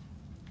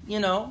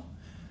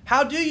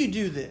 How do you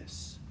do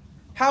this?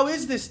 How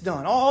is this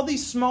done? All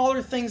these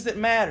smaller things that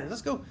matter.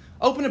 Let's go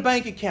open a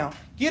bank account.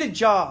 Get a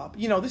job.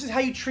 This is how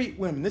you treat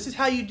women. This is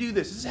how you do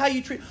this. This is how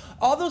you treat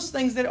all those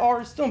things that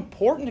are still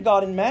important to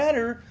God and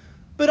matter.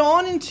 But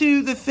on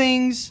into the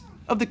things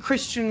of the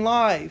Christian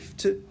life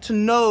to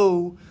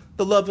know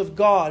the love of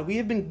God. We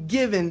have been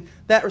given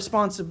that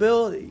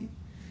responsibility.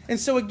 And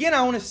so again,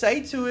 I want to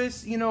say to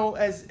us,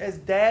 as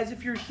dads,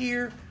 if you're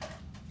here,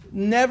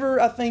 never,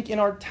 I think, in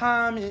our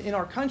time, in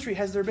our country,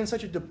 has there been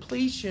such a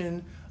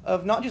depletion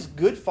of not just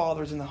good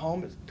fathers in the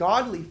home, but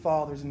godly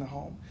fathers in the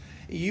home.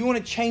 You want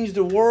to change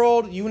the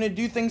world, you want to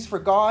do things for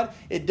God,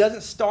 it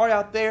doesn't start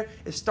out there,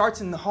 it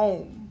starts in the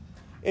home.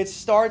 It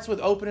starts with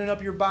opening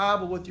up your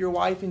Bible with your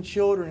wife and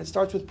children. It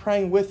starts with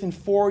praying with and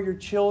for your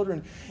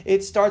children.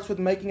 It starts with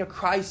making a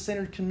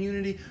Christ-centered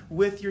community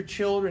with your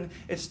children.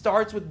 It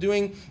starts with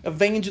doing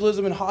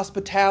evangelism and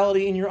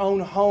hospitality in your own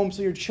home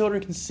so your children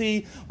can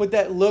see what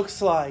that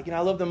looks like. And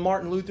I love the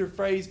Martin Luther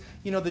phrase,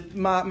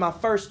 my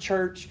first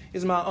church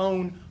is my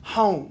own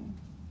home.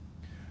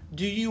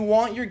 Do you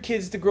want your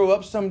kids to grow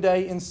up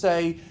someday and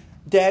say,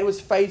 Dad was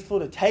faithful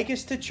to take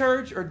us to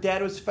church, or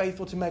Dad was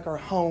faithful to make our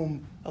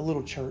home a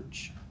little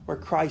church where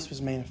Christ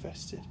was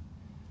manifested?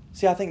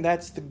 See, I think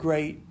that's the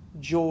great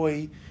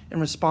joy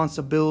and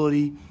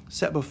responsibility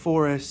set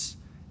before us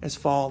as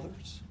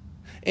fathers.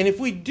 And if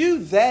we do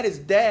that as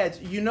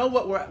dads, you know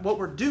what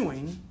we're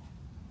doing?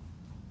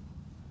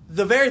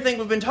 The very thing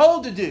we've been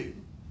told to do.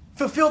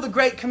 Fulfill the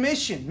Great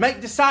Commission.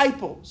 Make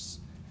disciples.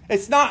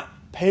 It's not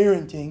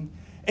parenting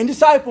and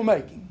disciple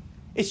making.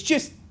 It's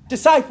just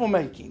disciple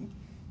making.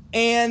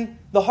 And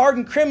the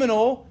hardened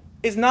criminal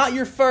is not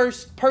your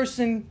first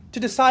person to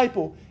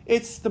disciple.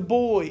 It's the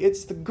boy,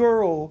 it's the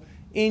girl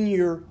in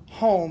your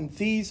home.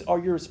 These are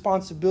your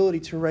responsibility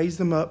to raise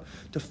them up,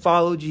 to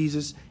follow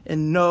Jesus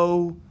and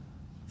know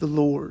the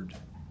Lord.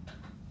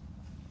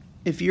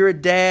 If you're a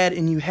dad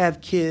and you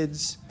have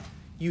kids,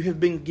 you have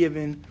been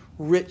given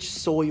rich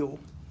soil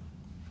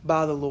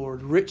by the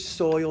Lord. Rich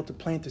soil to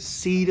plant the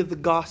seed of the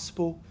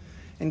gospel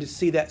and to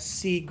see that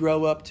seed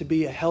grow up to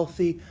be a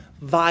healthy,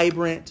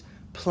 vibrant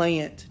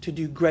plant to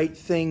do great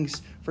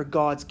things for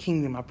God's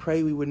kingdom. I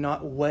pray we would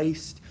not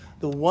waste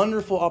the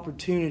wonderful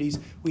opportunities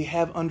we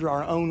have under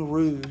our own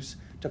roofs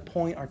to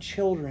point our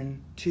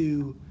children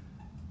to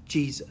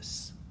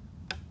Jesus.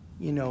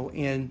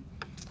 And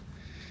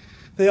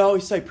they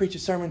always say, preach a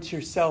sermon to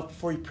yourself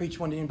before you preach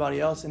one to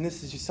anybody else. And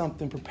this is just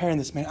something, preparing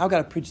this, man, I've got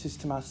to preach this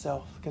to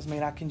myself. Because,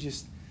 man, I can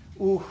just,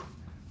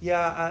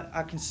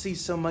 I can see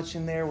so much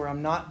in there where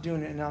I'm not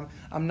doing it, and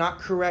I'm not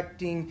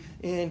correcting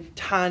and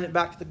tying it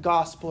back to the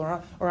gospel,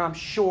 or I'm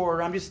short,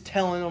 or I'm just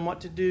telling them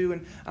what to do,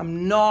 and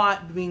I'm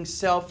not being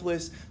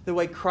selfless the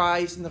way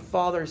Christ and the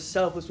Father is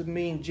selfless with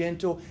me and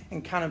gentle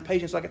and kind of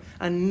patient. So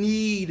I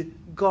need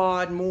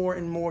God more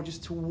and more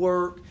just to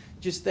work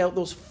just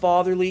those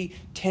fatherly,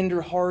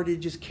 tender-hearted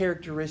just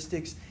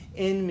characteristics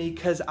in me,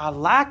 because I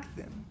lack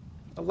them.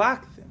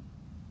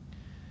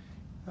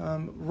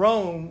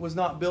 Rome was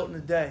not built in a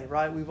day,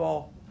 right? We've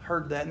all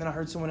heard that. And then I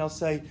heard someone else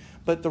say,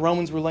 but the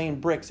Romans were laying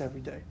bricks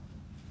every day.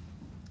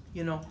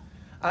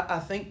 I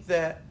think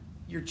that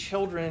your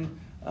children,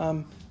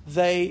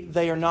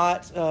 they are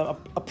not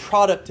a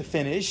product to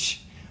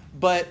finish,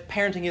 but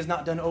parenting is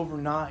not done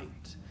overnight.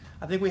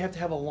 I think we have to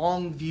have a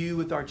long view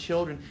with our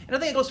children. And I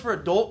think it goes for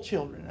adult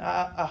children.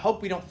 I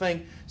hope we don't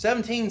think,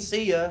 17,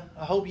 see ya.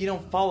 I hope you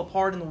don't fall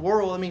apart in the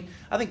world.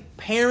 I think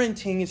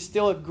parenting is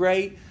still a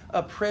great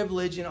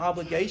privilege and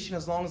obligation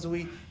as long as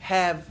we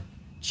have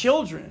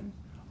children,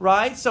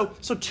 right? So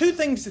two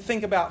things to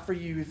think about for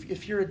you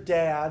if you're a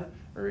dad,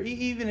 or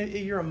even if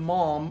you're a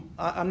mom.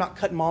 I'm not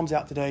cutting moms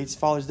out today. It's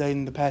Father's Day,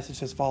 and the passage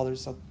says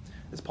fathers, so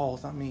it's Paul,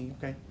 it's not me,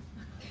 okay?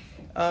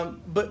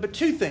 But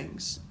two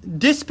things: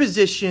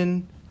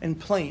 disposition and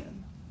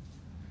plan.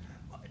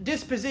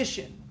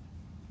 Disposition.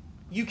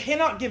 You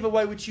cannot give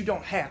away what you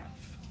don't have.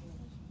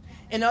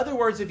 In other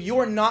words, if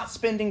you're not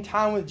spending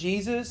time with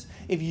Jesus,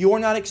 if you're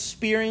not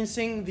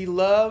experiencing the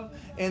love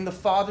and the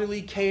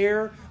fatherly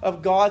care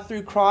of God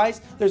through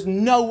Christ, there's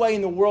no way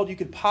in the world you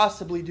could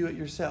possibly do it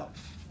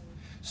yourself.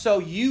 So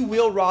you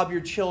will rob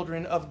your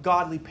children of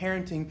godly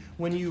parenting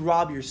when you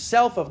rob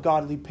yourself of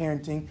godly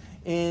parenting,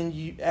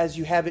 as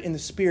you have it in the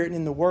Spirit and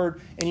in the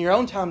Word in your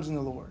own times in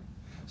the Lord.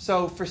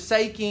 So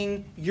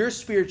forsaking your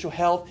spiritual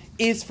health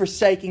is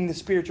forsaking the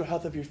spiritual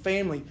health of your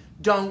family.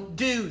 Don't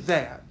do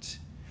that.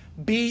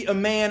 Be a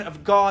man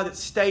of God that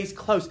stays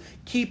close.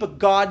 Keep a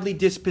godly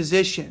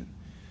disposition.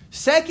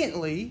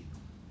 Secondly,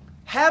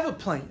 have a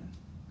plan.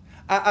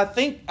 I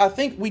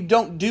think we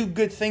don't do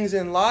good things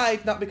in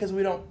life, not because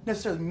we don't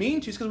necessarily mean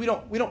to, it's because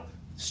we don't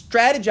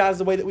strategize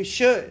the way that we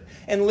should.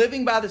 And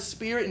living by the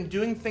Spirit and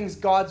doing things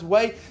God's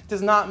way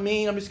does not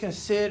mean I'm just going to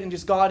sit and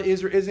just God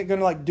is or isn't going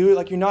to like do it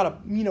like you're not a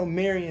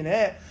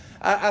marionette.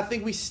 I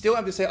think we still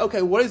have to say,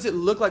 okay, what does it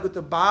look like with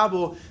the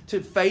Bible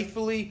to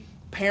faithfully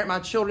parent my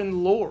children in the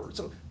Lord?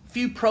 So a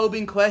few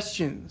probing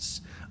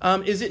questions.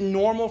 Is it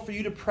normal for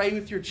you to pray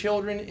with your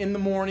children in the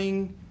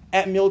morning,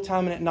 at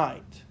mealtime, and at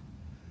night?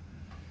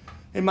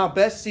 In my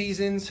best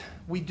seasons,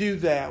 we do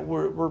that.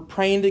 We're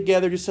praying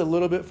together just a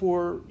little bit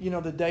before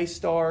the day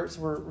starts.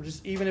 We're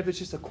just, even if it's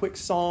just a quick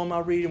psalm I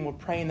read, and we're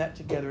praying that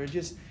together.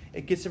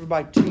 It gets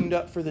everybody tuned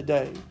up for the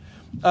day.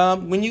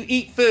 When you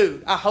eat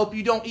food, I hope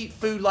you don't eat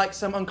food like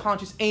some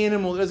unconscious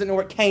animal that doesn't know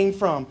where it came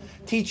from.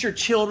 Teach your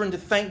children to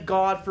thank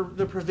God for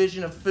the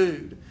provision of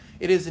food.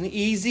 It is an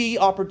easy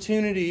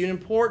opportunity, an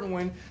important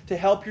one, to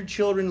help your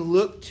children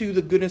look to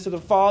the goodness of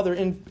the Father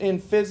in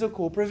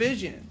physical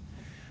provision.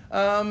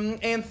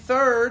 And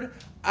third,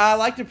 I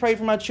like to pray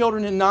for my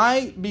children at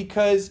night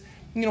because,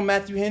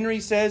 Matthew Henry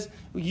says,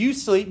 you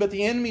sleep, but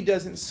the enemy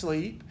doesn't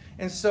sleep.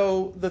 And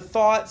so the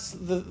thoughts,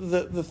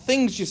 the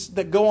things just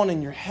that go on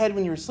in your head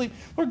when you're asleep,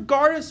 Lord,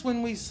 guard us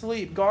when we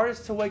sleep. Guard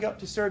us to wake up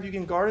to serve you.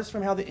 Can guard us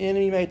from how the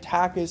enemy may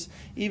attack us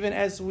even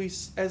as we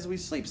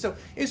sleep. So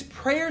is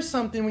prayer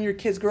something when your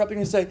kids grow up, they're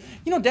going to say,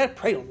 Dad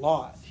prayed a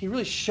lot. He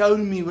really showed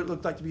me what it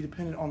looked like to be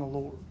dependent on the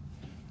Lord.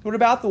 What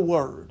about the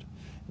Word?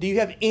 Do you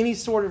have any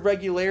sort of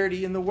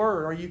regularity in the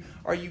Word?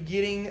 Are you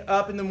getting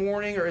up in the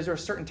morning, or is there a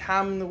certain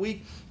time in the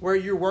week where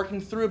you're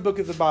working through a book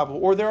of the Bible?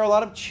 Or there are a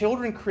lot of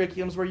children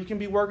curriculums where you can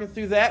be working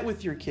through that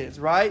with your kids,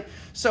 right?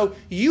 So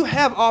you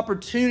have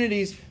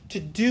opportunities to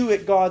do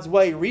it God's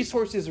way.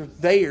 Resources are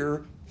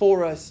there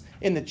for us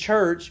in the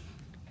church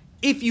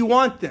if you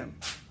want them.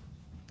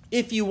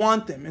 If you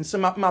want them. And so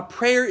my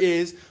prayer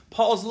is,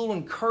 Paul's little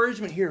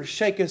encouragement here to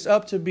shake us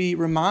up to be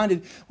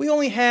reminded, we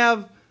only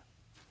have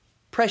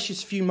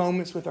precious few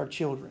moments with our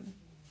children.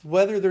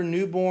 Whether they're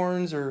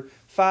newborns or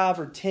 5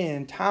 or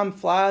 10, time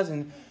flies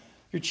and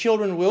your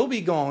children will be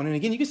gone. And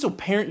again, you can still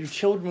parent your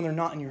children when they're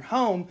not in your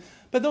home,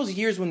 but those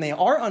years when they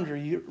are under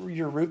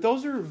your roof,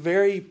 those are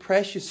very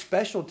precious,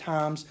 special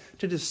times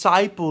to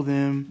disciple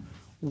them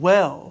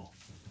well.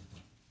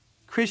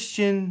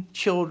 Christian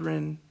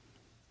children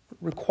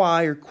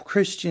require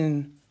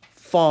Christian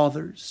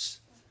fathers.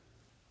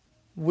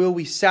 Will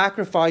we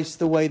sacrifice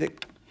the way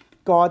that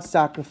God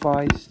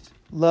sacrificed?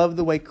 Love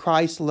the way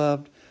Christ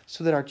loved,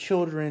 so that our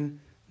children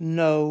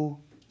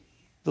know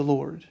the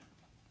Lord.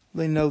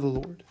 They know the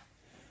Lord.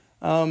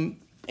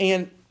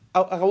 And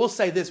I will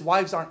say this,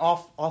 wives aren't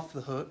off the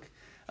hook.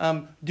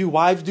 Do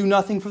wives do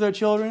nothing for their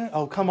children?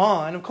 Oh, come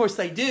on. Of course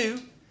they do.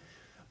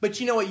 But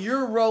you know what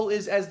your role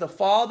is as the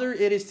father?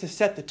 It is to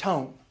set the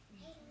tone.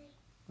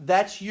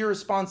 That's your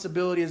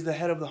responsibility as the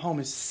head of the home,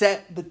 is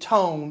set the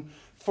tone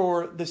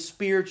for the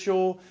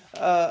spiritual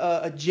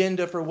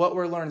agenda for what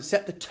we're learning.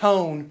 Set the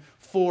tone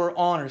for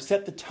honor.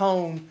 Set the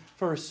tone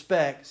for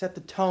respect. Set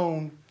the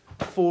tone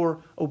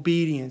for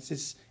obedience.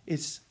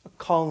 It's a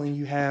calling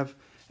you have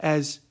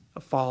as a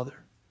father.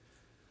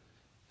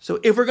 So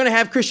if we're going to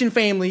have Christian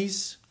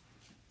families,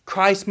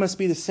 Christ must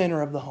be the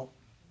center of the home.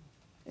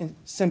 And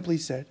simply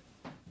said,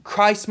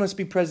 Christ must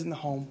be present in the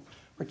home,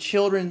 where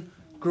children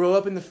grow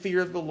up in the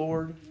fear of the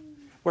Lord,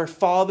 where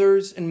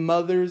fathers and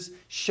mothers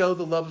show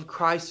the love of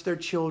Christ to their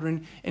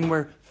children, and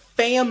where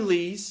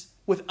families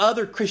with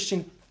other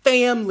Christian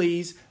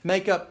families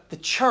make up the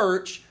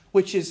church,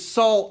 which is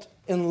salt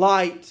and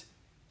light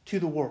to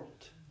the world.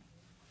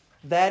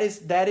 That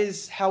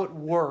is how it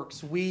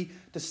works. We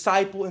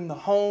disciple in the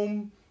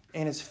home,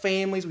 and as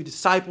families, we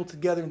disciple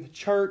together in the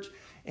church,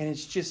 and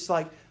it's just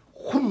like,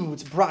 whoo,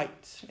 it's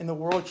bright. And the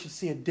world should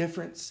see a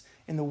difference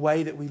in the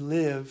way that we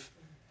live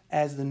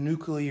as the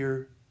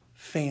nuclear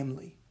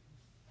family.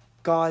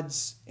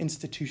 God's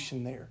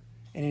institution there.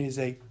 And it is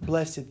a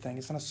blessed thing.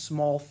 It's not a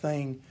small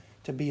thing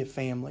to be a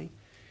family.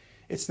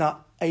 It's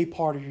not a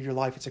part of your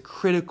life. It's a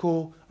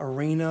critical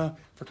arena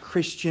for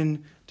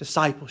Christian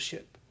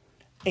discipleship.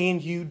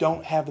 And you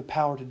don't have the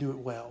power to do it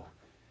well.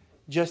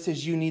 Just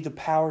as you need the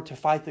power to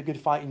fight the good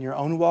fight in your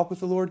own walk with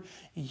the Lord,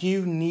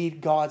 you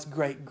need God's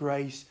great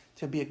grace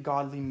to be a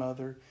godly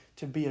mother,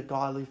 to be a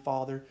godly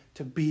father,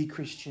 to be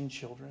Christian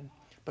children.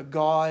 But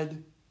God's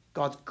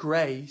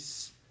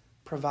grace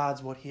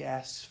provides what He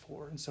asks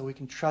for. And so we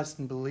can trust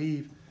and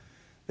believe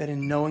that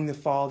in knowing the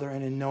Father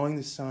and in knowing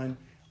the Son,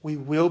 we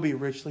will be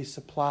richly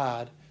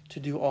supplied to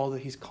do all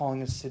that He's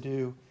calling us to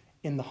do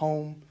in the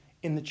home,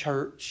 in the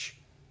church,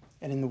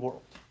 and in the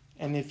world.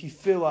 And if you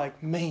feel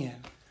like, man,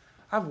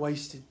 I've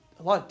wasted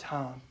a lot of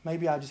time,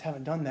 maybe I just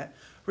haven't done that,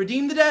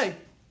 redeem the day.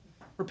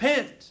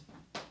 Repent.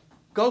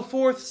 Go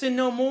forth, sin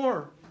no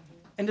more,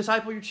 and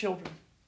disciple your children.